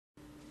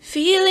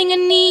Feeling a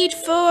need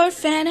for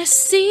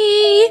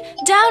fantasy,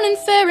 down in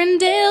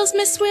Farrendale's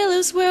Miss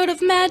Willow's world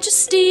of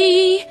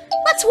majesty.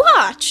 Let's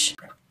watch!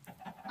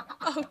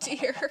 Oh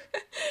dear.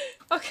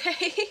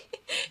 Okay,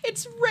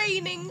 it's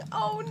raining.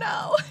 Oh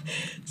no.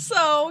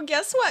 So,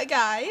 guess what,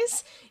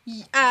 guys?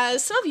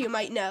 As some of you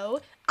might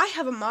know, I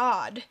have a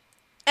mod.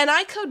 And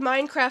I code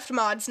Minecraft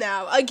mods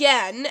now,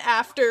 again,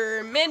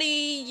 after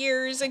many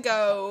years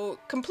ago,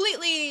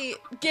 completely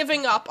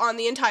giving up on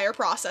the entire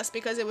process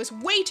because it was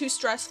way too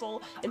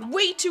stressful and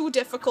way too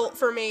difficult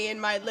for me in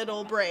my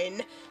little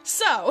brain.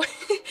 So,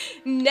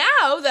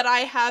 now that I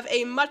have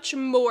a much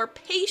more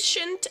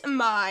patient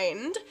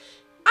mind,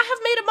 I have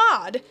made a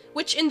mod,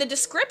 which in the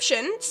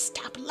description,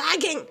 stop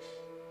lagging!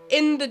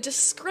 In the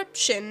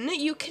description,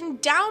 you can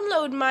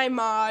download my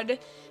mod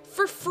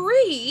for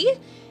free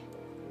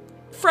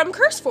from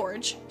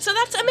CurseForge. So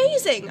that's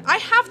amazing! I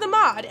have the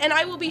mod, and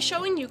I will be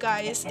showing you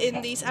guys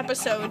in these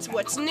episodes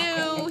what's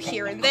new,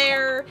 here and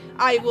there.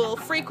 I will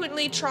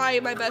frequently try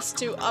my best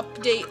to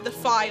update the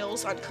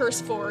files on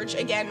CurseForge.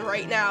 Again,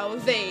 right now,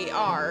 they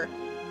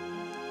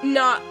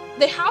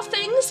have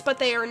things, but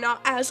they are not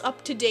as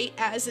up-to-date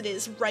as it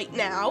is right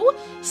now.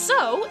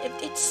 So,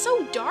 it's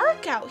so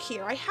dark out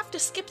here. I have to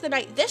skip the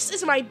night. This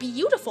is my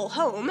beautiful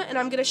home, and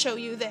I'm gonna show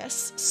you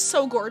this.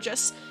 So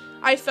gorgeous.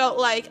 I felt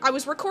like I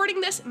was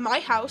recording this in my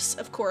house,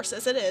 of course,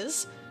 as it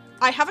is.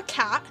 I have a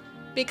cat,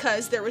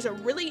 because there was a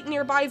really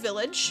nearby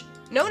village.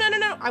 No,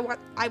 I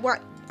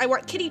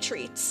want kitty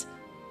treats.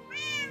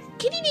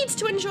 Kitty needs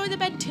to enjoy the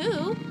bed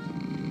too.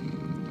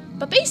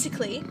 But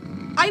basically,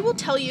 I will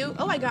tell you,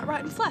 oh, I got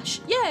rotten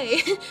flesh,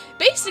 yay!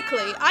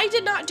 Basically, I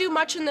did not do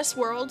much in this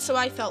world, so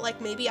I felt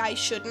like maybe I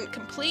shouldn't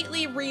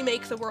completely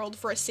remake the world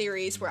for a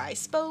series where I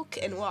spoke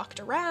and walked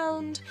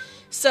around.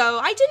 So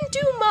I didn't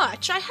do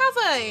much. I have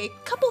a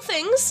couple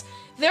things.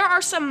 There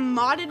are some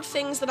modded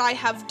things that I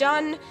have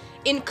done,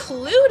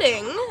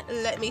 including,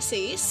 let me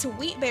see,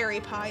 sweet berry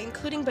pie,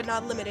 including but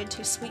not limited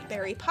to sweet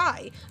berry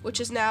pie,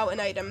 which is now an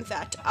item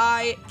that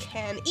I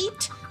can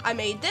eat. I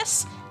made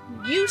this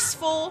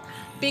useful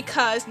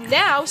because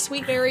now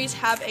sweet berries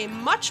have a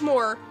much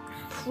more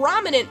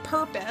prominent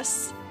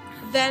purpose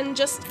than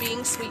just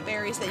being sweet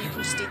berries that you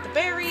can just eat the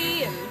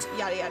berry and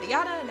yada yada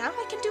yada. Now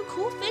I can do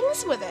cool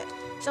things with it.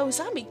 So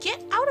zombie,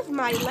 get out of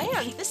my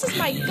land. This is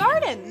my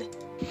garden.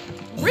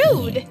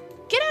 Rude.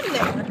 Get out of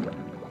there.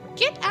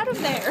 Get out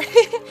of there.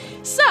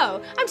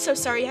 So, I'm so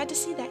sorry you had to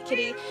see that,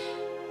 kitty.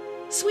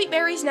 Sweet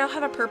berries now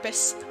have a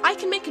purpose. I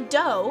can make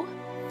dough.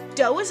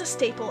 Dough is a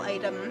staple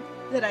item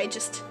that I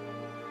just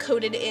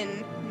coded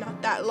in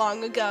not that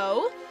long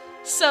ago.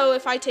 So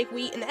if I take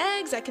wheat and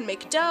eggs, I can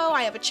make dough.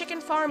 I have a chicken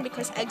farm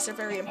because eggs are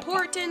very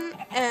important,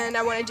 and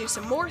I want to do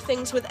some more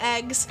things with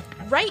eggs.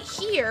 Right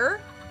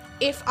here,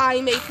 if I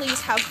may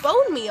please have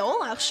bone meal,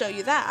 I'll show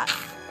you that.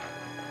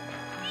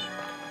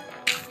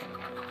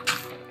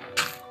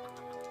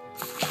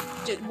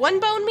 One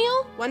bone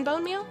meal? One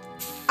bone meal?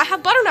 I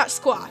have butternut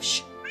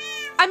squash.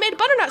 I made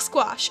butternut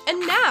squash, and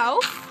now,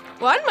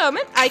 one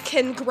moment, I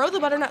can grow the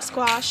butternut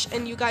squash,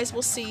 and you guys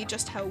will see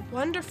just how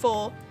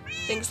wonderful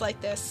things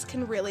like this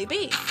can really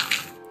be.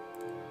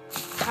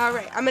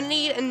 Alright, I'm gonna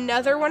need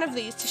another one of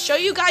these to show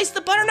you guys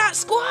the butternut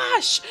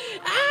squash!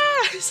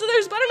 So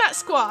there's butternut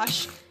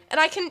squash. And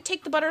I can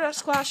take the butternut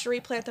squash and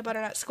replant the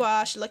butternut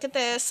squash. Look at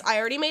this. I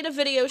already made a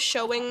video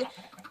showing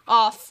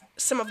off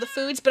some of the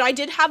foods, but I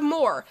did have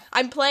more.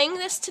 I'm playing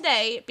this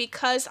today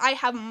because I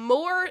have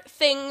more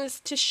things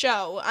to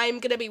show. I'm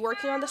gonna be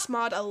working on this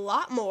mod a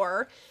lot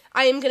more.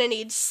 I am gonna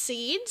need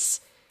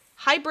seeds,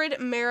 hybrid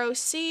marrow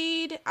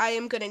seed. I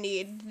am gonna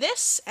need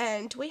this,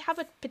 and do we have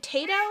a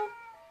potato?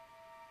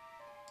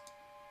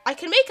 I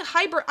can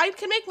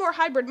make more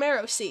hybrid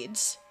marrow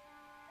seeds.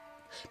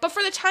 But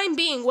for the time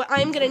being, what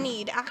I'm gonna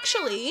need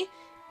actually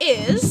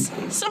is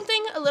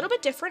something a little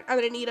bit different. I'm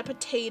gonna need a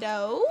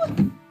potato,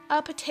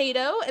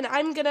 and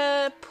I'm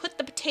gonna put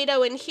the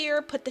potato in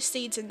here, put the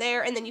seeds in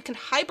there, and then you can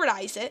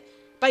hybridize it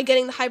by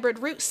getting the hybrid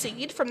root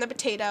seed from the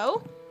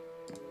potato.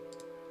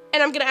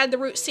 And I'm gonna add the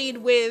root seed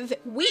with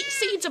wheat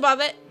seeds above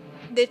it.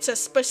 It's a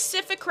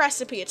specific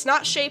recipe. It's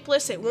not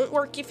shapeless. It won't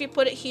work if you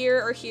put it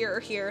here or here or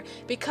here,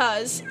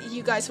 because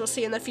you guys will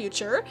see in the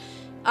future.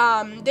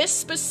 This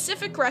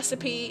specific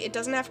recipe, it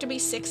doesn't have to be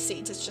 6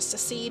 seeds. It's just a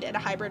seed and a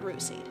hybrid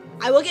root seed.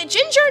 I will get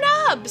ginger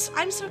nubs!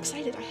 I'm so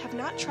excited. I have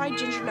not tried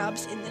ginger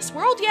nubs in this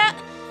world yet.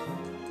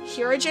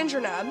 Here are ginger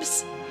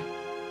nubs.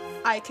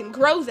 I can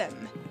grow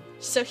them.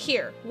 So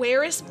here,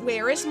 where is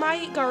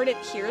my garden?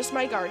 Here's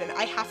my garden.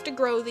 I have to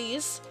grow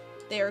these.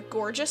 They are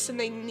gorgeous and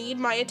they need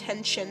my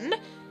attention.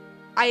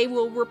 I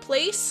will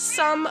replace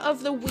some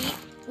of the wheat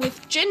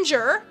with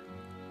ginger.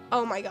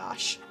 Oh my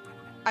gosh.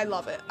 I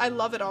love it. I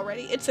love it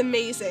already. It's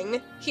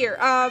amazing. Here,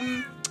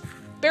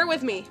 bear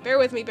with me.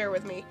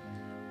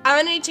 I'm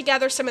gonna need to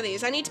gather some of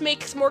these. I need to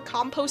make some more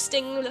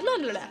composting.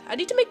 I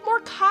need to make more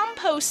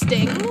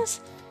compostings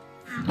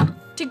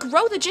to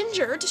grow the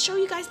ginger, to show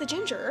you guys the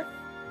ginger.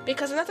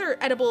 Because another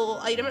edible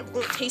item, it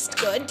won't taste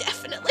good.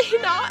 Definitely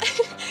not.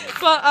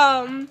 But,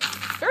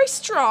 very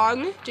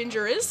strong,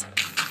 ginger is.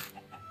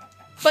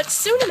 But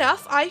soon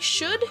enough, I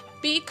should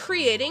be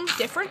creating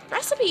different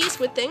recipes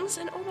with things.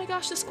 And oh my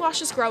gosh, the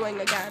squash is growing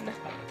again.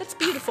 That's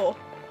beautiful.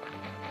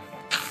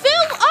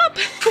 Fill up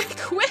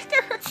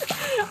quicker.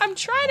 I'm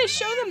trying to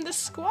show them the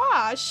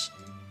squash.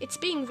 It's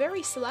being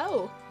very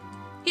slow.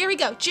 Here we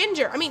go,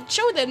 ginger. I mean,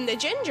 show them the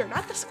ginger,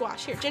 not the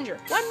squash. Here, ginger.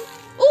 One.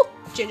 Ooh,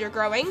 ginger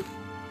growing.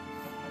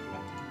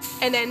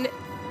 And then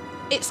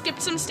it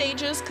skipped some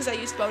stages because I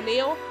used bone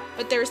meal,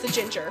 but there's the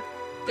ginger.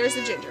 There's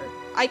the ginger.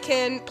 I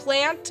can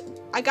plant,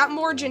 I got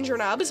more ginger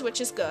nubs, which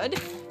is good.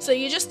 So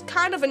you just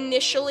kind of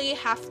initially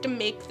have to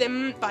make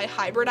them by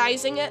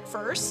hybridizing it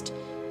first.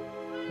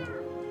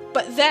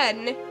 But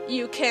then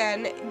you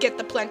can get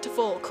the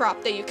plentiful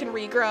crop that you can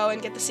regrow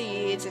and get the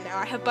seeds, and now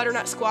I have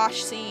butternut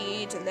squash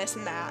seeds and this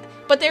and that.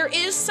 But there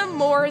is some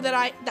more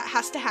that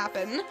has to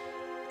happen.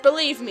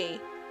 Believe me.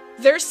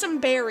 There's some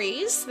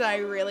berries that I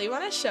really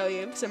want to show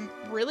you. Some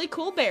really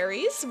cool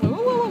berries. Whoa,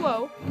 whoa,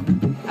 whoa,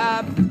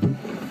 whoa.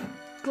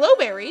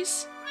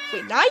 Glowberries.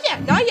 Wait, not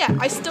yet, not yet.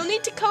 I still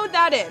need to code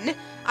that in.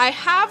 I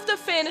have the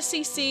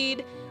fantasy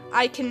seed.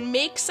 I can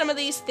make some of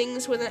these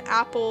things with an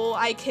apple.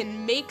 I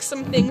can make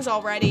some things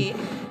already.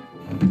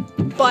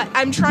 But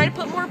I'm trying to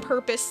put more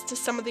purpose to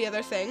some of the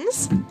other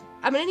things.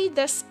 I'm gonna need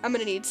this. I'm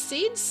gonna need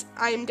seeds.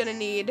 I'm gonna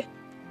need...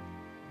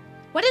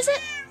 What is it?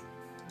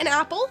 An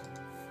apple?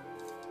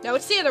 No,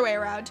 it's the other way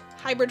around.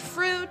 Hybrid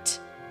fruit.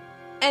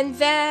 And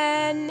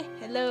then...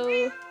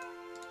 Hello.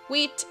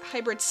 Wheat.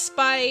 Hybrid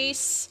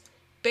spice.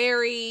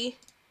 Berry.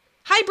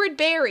 Hybrid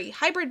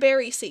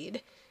berry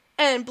seed.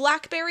 And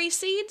blackberry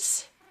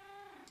seeds.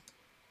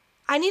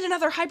 I need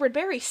another hybrid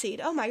berry seed.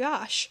 Oh my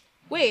gosh.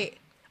 Wait.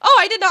 Oh,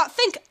 I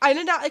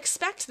did not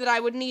expect that I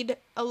would need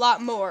a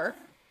lot more.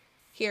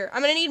 Here,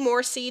 I'm gonna need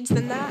more seeds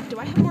than that. Do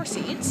I have more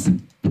seeds?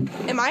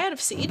 Am I out of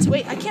seeds?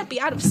 Wait, I can't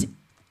be out of seeds.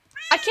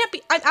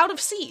 I'm out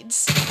of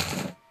seeds.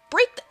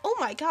 Oh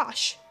my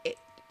gosh.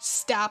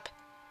 Stop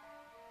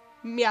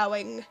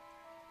meowing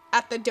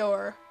at the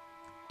door.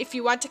 If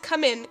you want to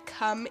come in,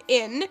 come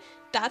in.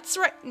 That's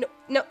right.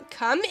 No,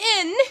 come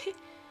in.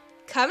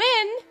 Come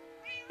in.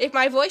 If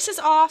my voice is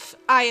off,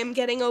 I am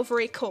getting over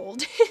a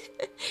cold.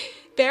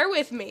 Bear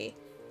with me.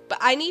 But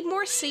I need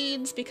more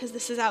seeds because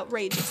this is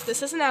outrageous.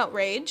 This is an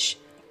outrage.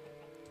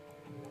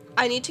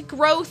 I need to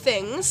grow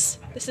things.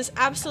 This is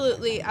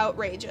absolutely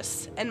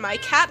outrageous. And my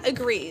cat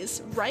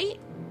agrees, right?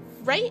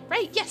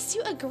 Right? Yes,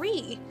 you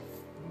agree.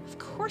 Of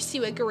course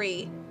you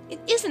agree. It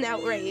is an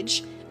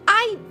outrage.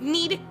 I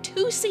need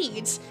 2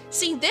 seeds.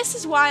 See, this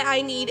is why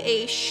I need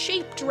a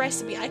shaped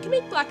recipe. I can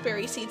make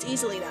blackberry seeds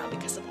easily now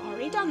because I've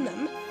already done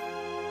them.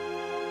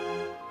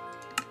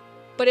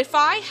 But if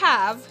I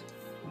have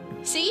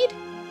seed,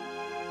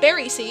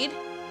 berry seed,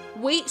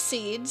 wheat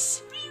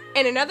seeds,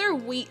 and another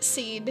wheat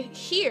seed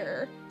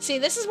here. See,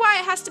 this is why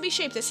it has to be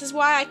shaped. This is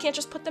why I can't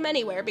just put them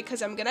anywhere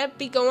because I'm gonna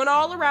be going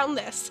all around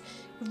this.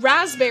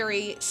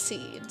 Raspberry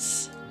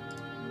seeds.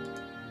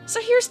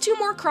 So here's 2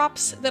 more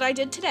crops that I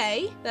did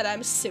today that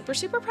I'm super,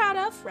 super proud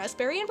of.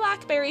 Raspberry and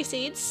blackberry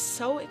seeds.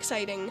 So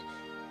exciting.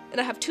 And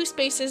I have 2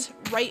 spaces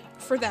right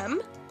for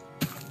them.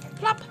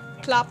 Plop,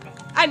 plop.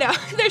 I know,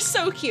 they're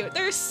so cute.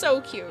 They're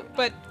so cute,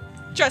 but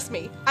trust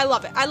me, I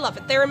love it. I love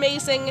it. They're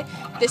amazing.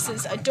 This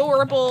is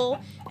adorable,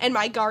 and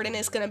my garden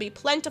is gonna be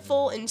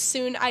plentiful, and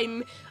soon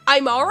I'm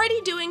already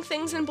doing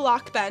things in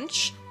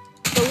Blockbench.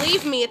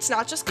 Believe me, it's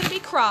not just gonna be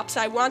crops.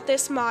 I want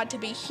this mod to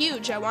be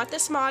huge. I want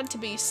this mod to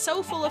be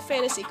so full of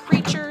fantasy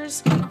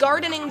creatures,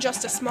 gardening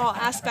just a small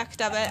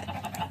aspect of it.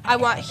 I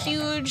want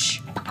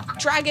huge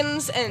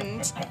dragons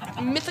and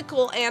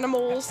mythical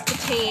animals to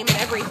tame and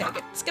everything.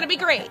 It's gonna be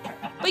great.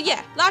 But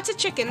yeah, lots of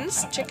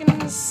chickens.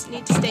 Chickens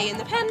need to stay in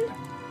the pen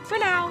for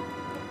now.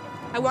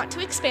 I want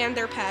to expand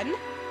their pen.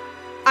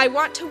 I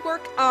want to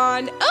work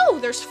on... Oh,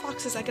 there's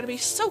foxes. I gotta be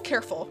so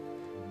careful.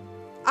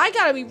 I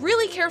gotta be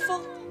really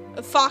careful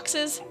of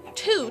foxes.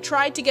 2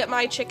 tried to get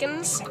my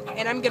chickens,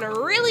 and I'm gonna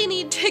really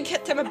need to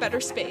get them a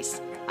better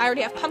space. I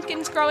already have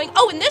pumpkins growing.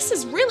 Oh, and this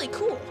is really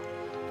cool.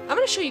 I'm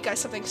gonna show you guys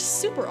something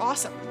super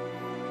awesome.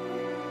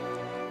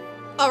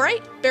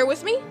 Alright, bear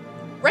with me.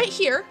 Right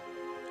here,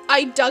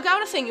 I dug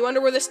out a thing. You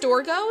wonder where this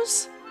door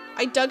goes?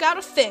 I dug out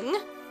a thing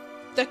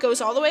that goes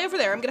all the way over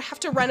there. I'm gonna have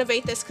to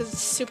renovate this because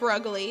it's super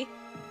ugly.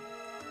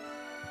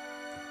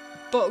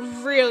 But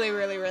really,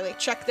 really, really,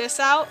 check this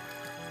out.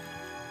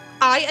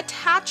 I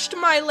attached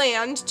my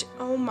land to...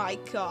 Oh my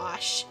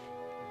gosh.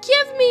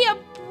 Give me a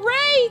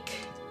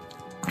break!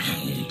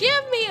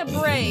 Give me a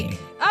break.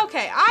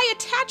 Okay, I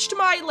attached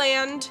my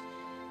land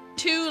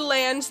to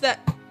lands that...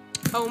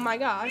 Oh my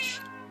gosh.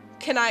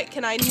 Can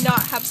I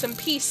not have some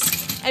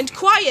peace and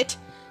quiet?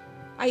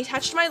 I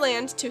attached my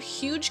land to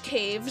huge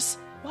caves.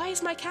 Why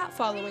is my cat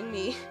following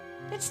me?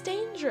 It's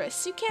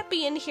dangerous. You can't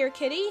be in here,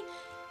 kitty.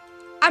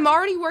 I'm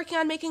already working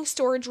on making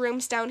storage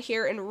rooms down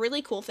here and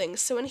really cool things.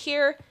 So in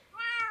here,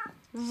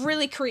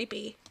 really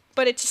creepy,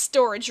 but it's a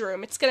storage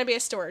room. It's gonna be a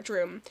storage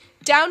room.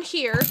 Down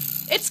here,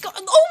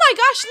 oh my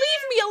gosh,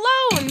 leave me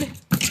alone!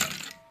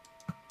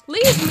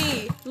 Leave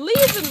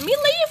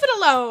it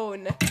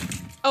alone!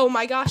 Oh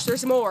my gosh,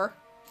 there's more.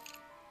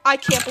 I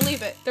can't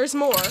believe it. There's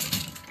more.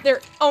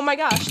 Oh my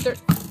gosh,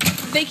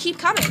 they keep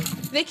coming.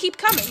 They keep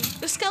coming.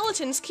 The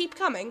skeletons keep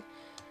coming.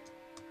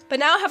 But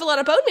now I have a lot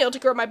of bone meal to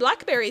grow my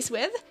blackberries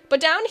with. But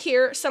down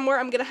here somewhere,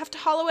 I'm gonna have to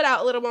hollow it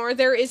out a little more.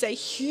 There is a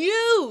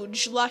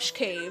huge lush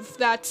cave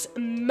that's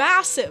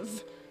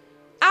massive.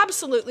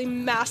 Absolutely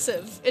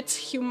massive.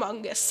 It's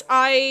humongous.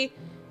 I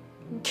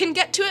can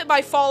get to it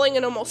by falling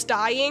and almost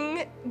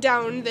dying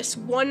down this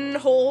one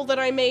hole that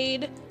I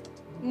made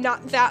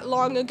not that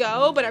long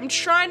ago, but I'm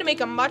trying to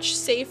make a much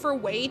safer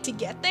way to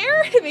get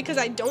there because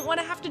I don't want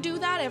to have to do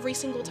that every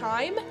single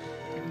time.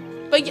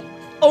 But yeah,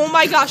 oh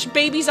my gosh,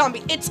 baby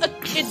zombie. It's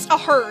a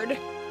herd.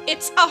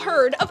 It's a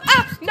herd of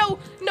no,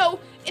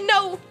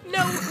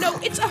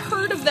 it's a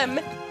herd of them.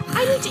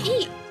 I need to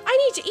eat.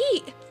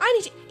 I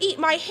need to eat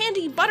my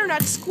handy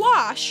butternut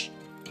squash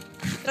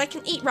that I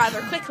can eat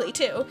rather quickly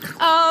too.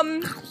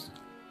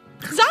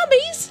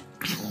 Zombies!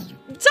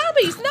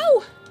 Zombies,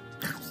 no!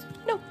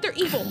 No, they're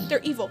evil.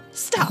 They're evil.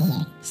 Stop.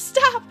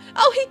 Stop.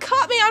 Oh, he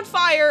caught me on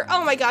fire.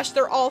 Oh my gosh,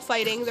 they're all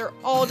fighting. They're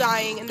all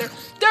dying. And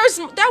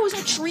that was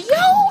a trio?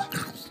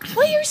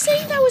 What are you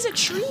saying that was a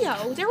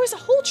trio? There was a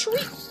whole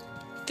trio.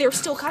 They're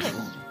still coming.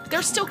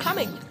 They're still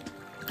coming.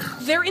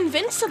 They're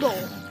invincible.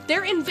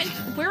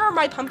 Where are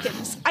my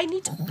pumpkins? I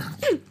need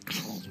to...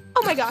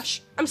 Oh my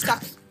gosh, I'm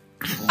stuck.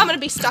 I'm gonna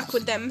be stuck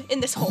with them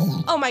in this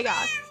hole. Oh my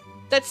god.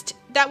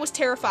 That was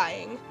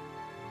terrifying.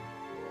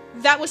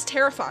 That was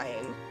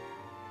terrifying.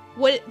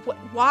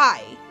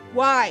 Why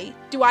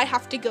do I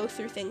have to go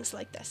through things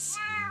like this?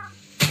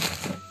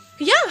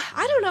 Yeah,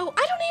 I don't know.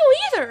 I don't know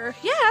either.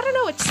 Yeah, I don't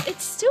know.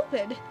 It's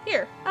stupid.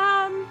 Here,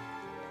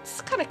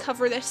 let's kind of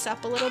cover this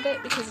up a little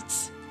bit because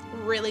it's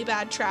really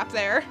bad trap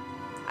there.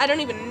 I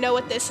don't even know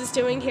what this is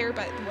doing here,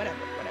 but whatever,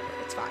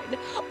 it's fine.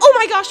 Oh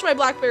my gosh, my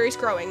blackberry's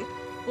growing.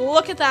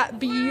 Look at that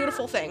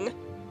beautiful thing.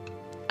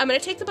 I'm gonna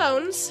take the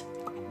bones,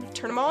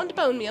 turn them all into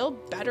bone meal.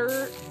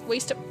 Better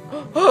waste of...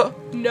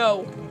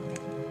 No.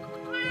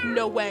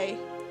 No way.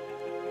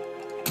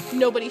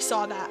 Nobody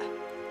saw that.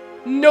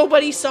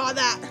 Nobody saw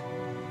that.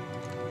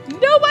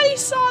 Nobody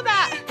saw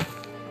that.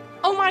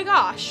 Oh my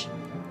gosh.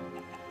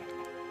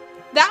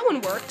 That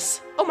one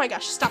works. Oh my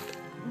gosh, stop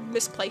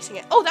misplacing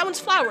it. Oh, that one's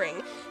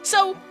flowering.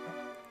 So,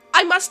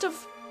 I must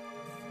have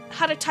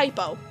had a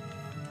typo.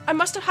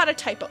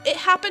 It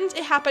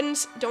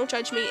happens. Don't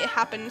judge me, it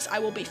happens. I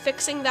will be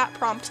fixing that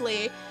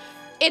promptly.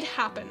 It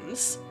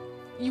happens.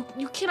 You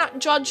cannot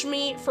judge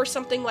me for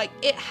something like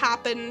it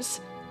happens.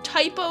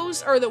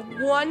 Typos are the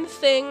one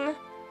thing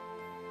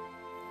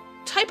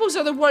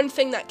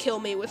that kill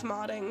me with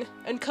modding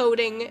and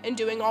coding and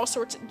doing all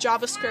sorts of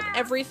JavaScript,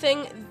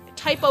 everything.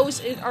 Typos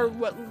are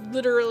what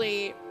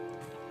literally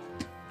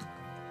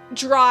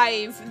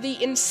drive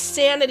the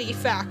insanity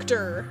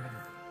factor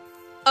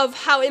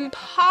of how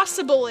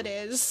impossible it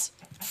is.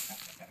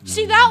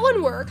 See, that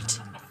one worked.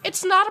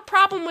 It's not a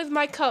problem with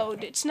my code.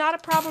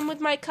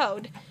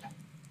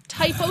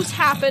 Typos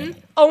happen.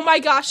 Oh my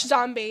gosh,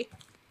 zombie.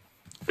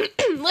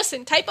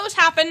 Listen, typos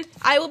happen.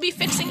 I will be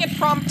fixing it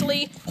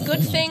promptly.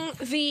 Good thing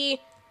the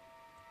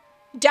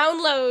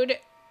download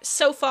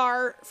so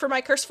far for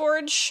my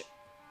CurseForge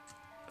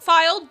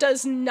file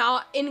does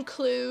not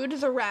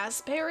include the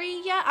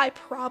raspberry yet. I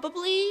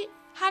probably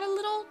had a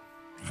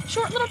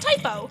short little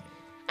typo.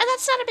 And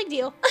that's not a big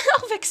deal.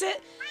 I'll fix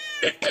it.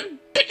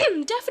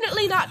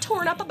 Definitely not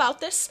torn up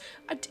about this.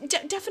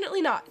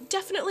 Definitely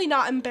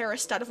not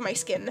embarrassed out of my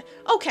skin.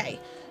 Okay,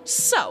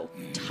 so,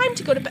 time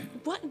to go to bed.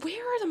 What?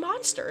 Where are the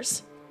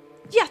monsters?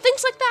 Yeah,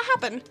 things like that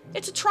happen.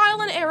 It's a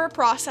trial and error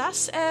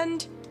process,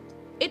 and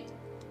it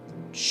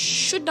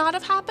should not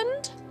have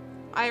happened.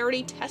 I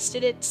already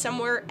tested it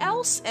somewhere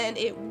else, and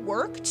it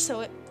worked, so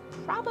it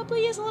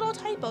probably is a little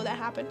typo that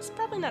happened. It's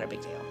probably not a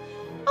big deal.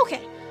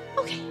 Okay,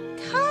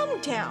 calm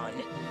down.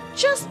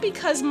 Just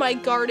because my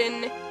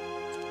garden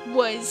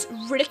was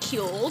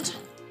ridiculed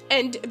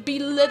and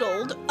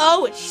belittled...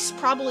 Oh, it's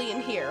probably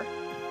in here.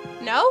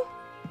 No?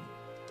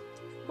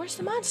 Where's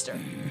the monster?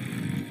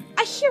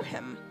 I hear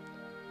him.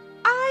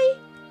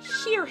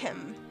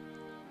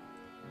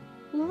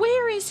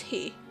 Where is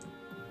he?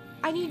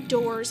 I need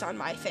doors on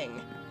my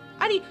thing.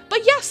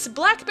 But yes,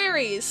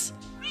 blackberries!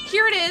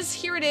 Here it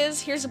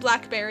is, here's a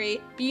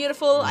blackberry.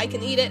 Beautiful, I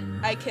can eat it.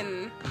 I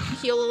can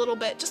heal a little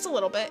bit, just a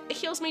little bit. It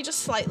heals me just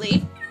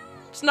slightly.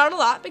 It's not a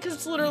lot, because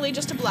it's literally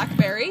just a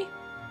blackberry.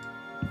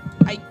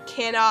 I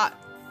cannot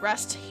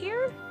rest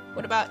here?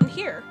 What about in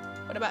here?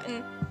 What about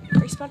in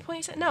respawn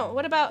point? No,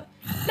 what about...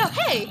 No,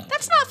 hey,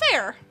 that's not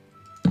fair!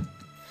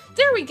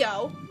 There we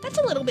go. That's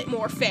a little bit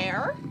more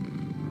fair.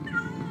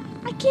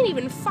 I can't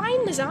even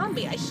find the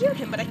zombie. I hear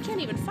him, but I can't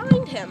even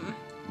find him.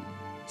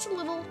 It's a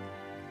little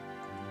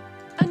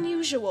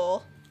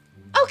unusual.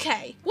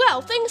 Okay,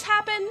 well, things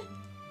happen.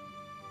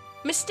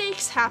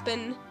 Mistakes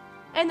happen.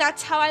 And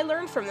that's how I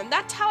learn from them.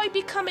 That's how I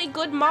become a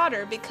good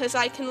modder, because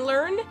I can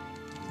learn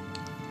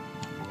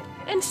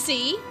and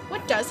see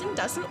what does and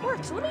doesn't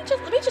work. So let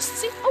me just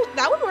see. Oh,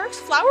 that one works.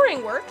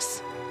 Flowering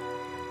works.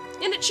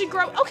 And it should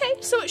grow. Okay,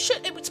 so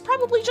it's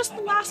probably just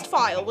the last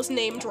file was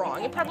named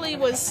wrong. It probably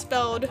was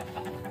spelled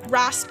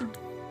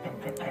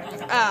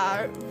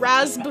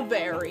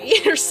raspberry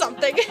or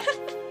something.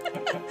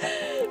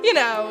 You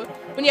know,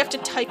 when you have to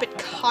type it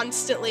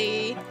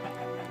constantly,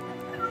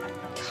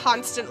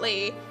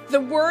 the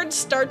word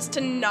starts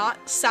to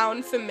not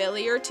sound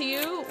familiar to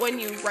you when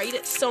you write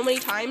it so many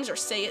times or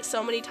say it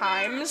so many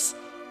times.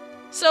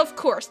 So of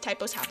course,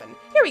 typos happen.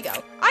 Here we go.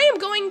 I am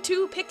going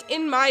to pick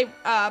in my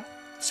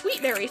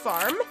sweet berry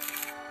farm.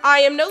 I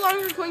am no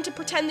longer going to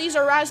pretend these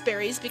are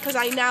raspberries because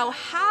I now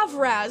have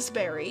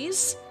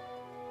raspberries.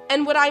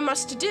 And what I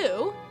must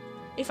do,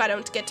 if I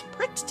don't get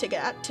pricked to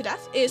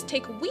death, is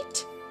take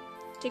wheat,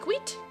 take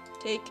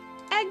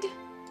egg,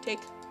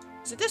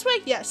 is it this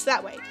way? Yes,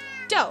 that way.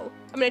 Dough.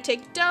 I'm gonna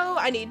take dough,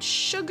 I need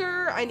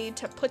sugar, I need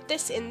to put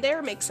this in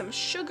there, make some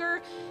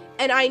sugar,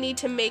 and I need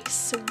to make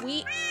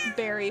sweet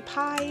berry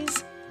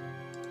pies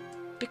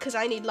because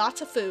I need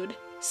lots of food.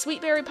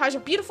 Sweet berry pies are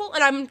beautiful,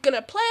 and I'm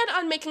gonna plan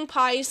on making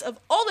pies of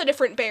all the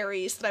different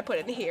berries that I put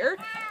in here.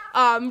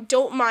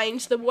 Don't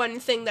mind the one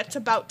thing that's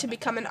about to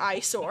become an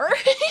eyesore,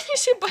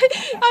 but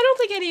I don't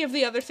think any of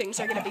the other things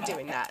are gonna be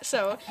doing that,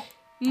 so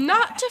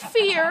not to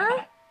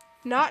fear,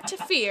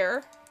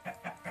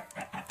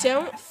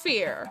 don't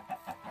fear.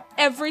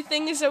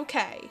 Everything is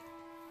okay.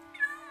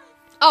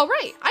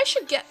 Alright, I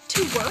should get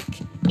to work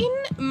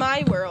in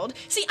my world.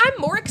 See, I'm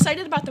more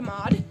excited about the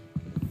mod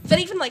than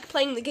even, like,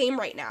 playing the game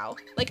right now.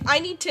 Like, I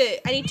need to,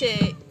 I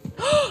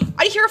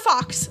hear a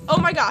fox! Oh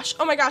my gosh,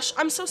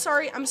 I'm so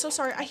sorry,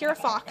 I hear a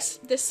fox.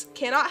 This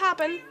cannot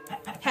happen.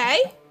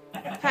 Hey?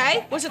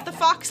 Was it the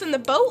fox in the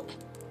boat?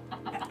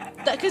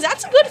 Because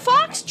that's a good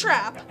fox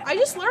trap. I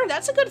just learned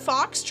that's a good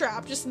fox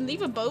trap. Just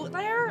leave a boat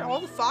there,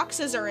 all the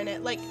foxes are in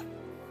it. Like,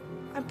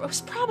 I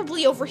was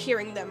probably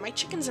overhearing them. My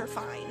chickens are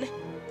fine.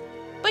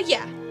 But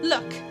yeah,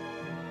 look.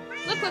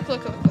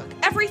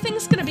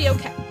 Everything's gonna be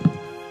okay.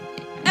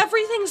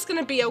 Everything's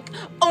gonna be okay.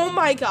 Oh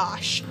my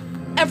gosh.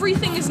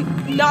 Everything is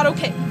not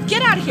okay.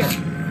 Get out of here.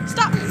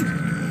 Stop.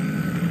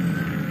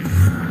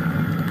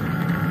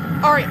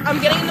 Alright, I'm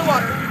getting in the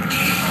water.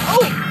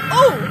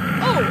 Oh,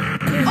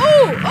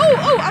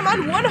 I'm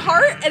on one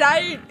heart, and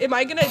am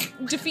I gonna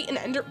defeat an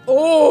ender?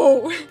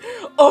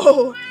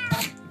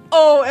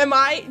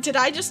 Did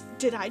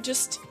I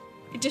just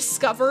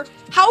discover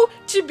how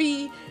to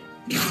be,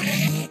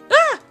 he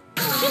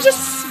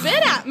just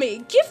spit at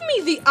me. Give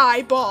me the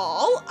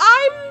eyeball.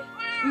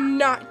 I'm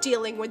not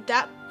dealing with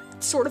that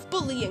sort of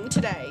bullying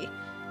today.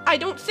 I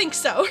don't think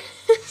so.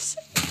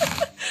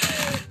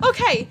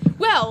 Okay,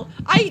 well,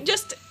 I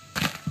just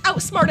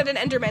outsmarted an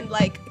Enderman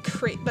like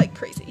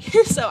crazy.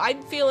 So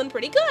I'm feeling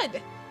pretty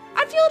good.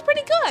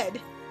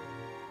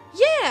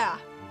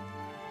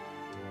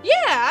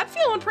 Yeah, I'm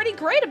feeling pretty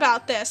great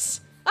about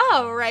this.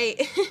 All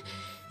right.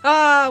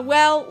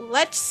 Well,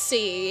 let's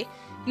see.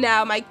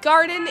 Now, my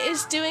garden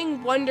is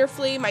doing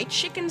wonderfully. My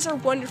chickens are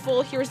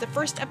wonderful. Here's the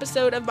first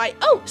episode of my...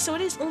 Oh, so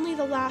it is only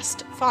the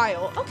last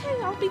file. Okay,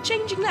 I'll be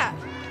changing that.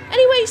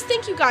 Anyways,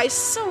 thank you guys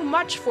so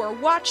much for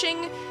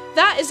watching.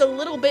 That is a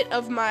little bit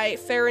of my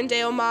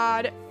Farrendale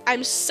mod.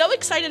 I'm so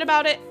excited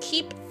about it.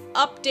 Keep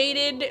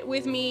updated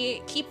with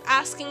me. Keep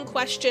asking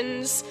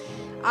questions.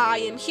 I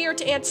am here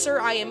to answer.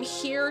 I am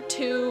here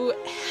to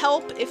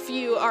help if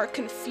you are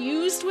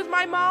confused with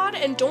my mod.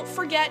 And don't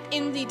forget,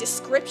 in the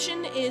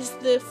description is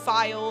the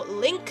file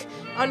link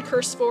on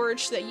CurseForge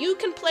so that you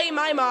can play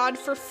my mod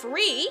for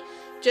free.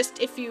 Just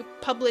if you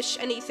publish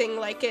anything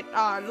like it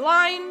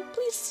online,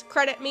 please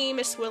credit me,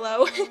 Miss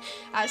Willow,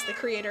 as the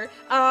creator.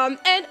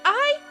 And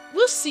I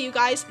will see you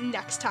guys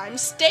next time.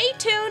 Stay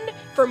tuned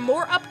for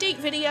more update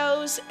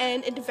videos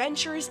and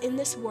adventures in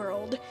this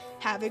world.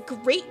 Have a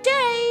great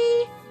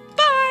day!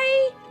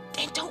 Bye!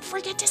 And don't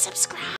forget to subscribe!